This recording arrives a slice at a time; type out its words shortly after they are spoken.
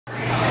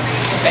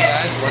Hey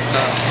guys, what's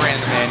up? Bran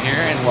the Man here,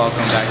 and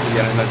welcome back to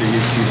yet another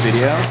YouTube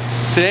video.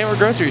 Today we're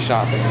grocery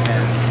shopping,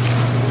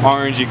 and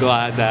aren't you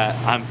glad that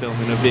I'm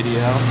filming a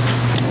video?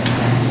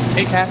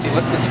 Hey Kathy,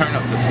 what's the turn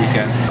up this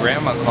weekend?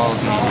 Grandma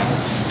calls me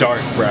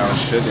dark brown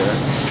sugar.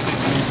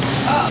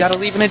 Gotta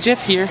leave in a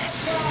jiff here.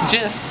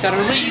 Jiff, gotta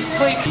leave,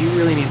 quick. You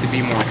really need to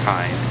be more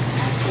kind.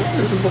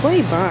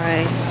 Boy,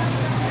 bye.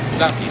 You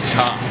got me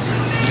chopped.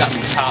 You got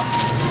me chopped.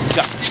 You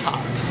got me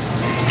chopped.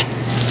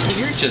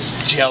 You're just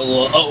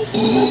jello. Oh,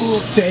 ooh,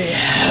 they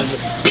have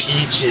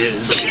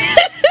peaches.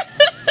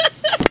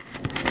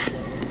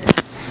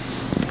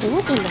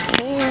 What in the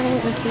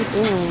hell is he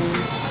doing?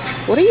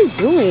 What are you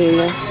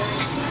doing?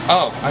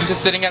 Oh, I'm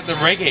just sitting at the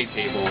reggae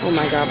table. Oh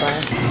my god,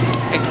 bye.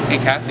 Hey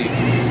Kathy,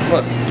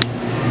 look.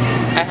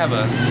 I have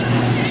a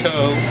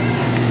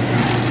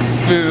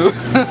tofu.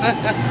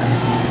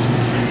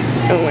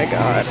 Oh my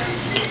god.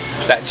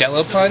 That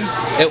jello pun,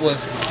 it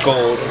was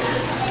gold.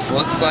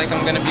 Looks like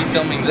I'm gonna be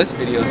filming this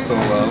video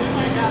solo,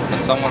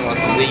 because someone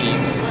wants to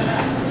leave.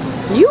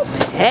 You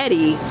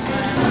petty.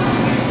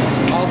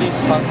 All these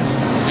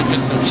puns, they're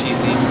just so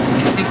cheesy.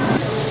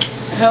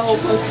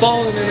 Help, I've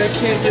fallen and I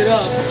can't get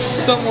up.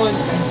 Someone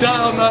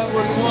dial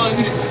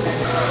 911.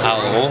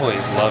 I'll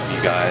always love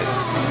you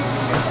guys.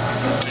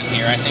 In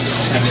here, I think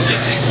it's time to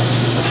get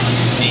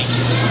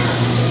naked.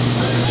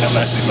 I'm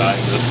actually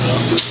buying this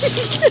though.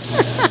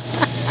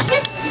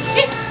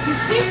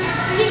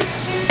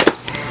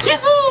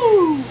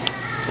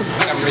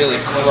 I'm really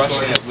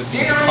crushing it with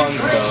these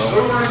puns though.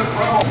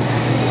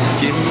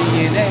 Give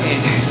me an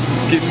A,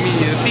 give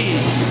me a B.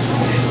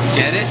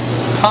 Get it?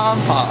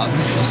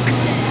 Pom-poms.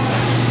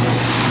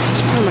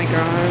 Oh my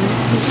god.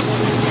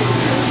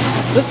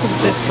 This is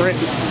different.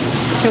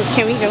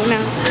 Can we go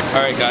now?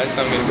 Alright guys,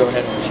 so I'm going to go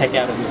ahead and check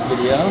out of this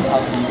video.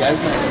 I'll see you guys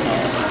next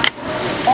time.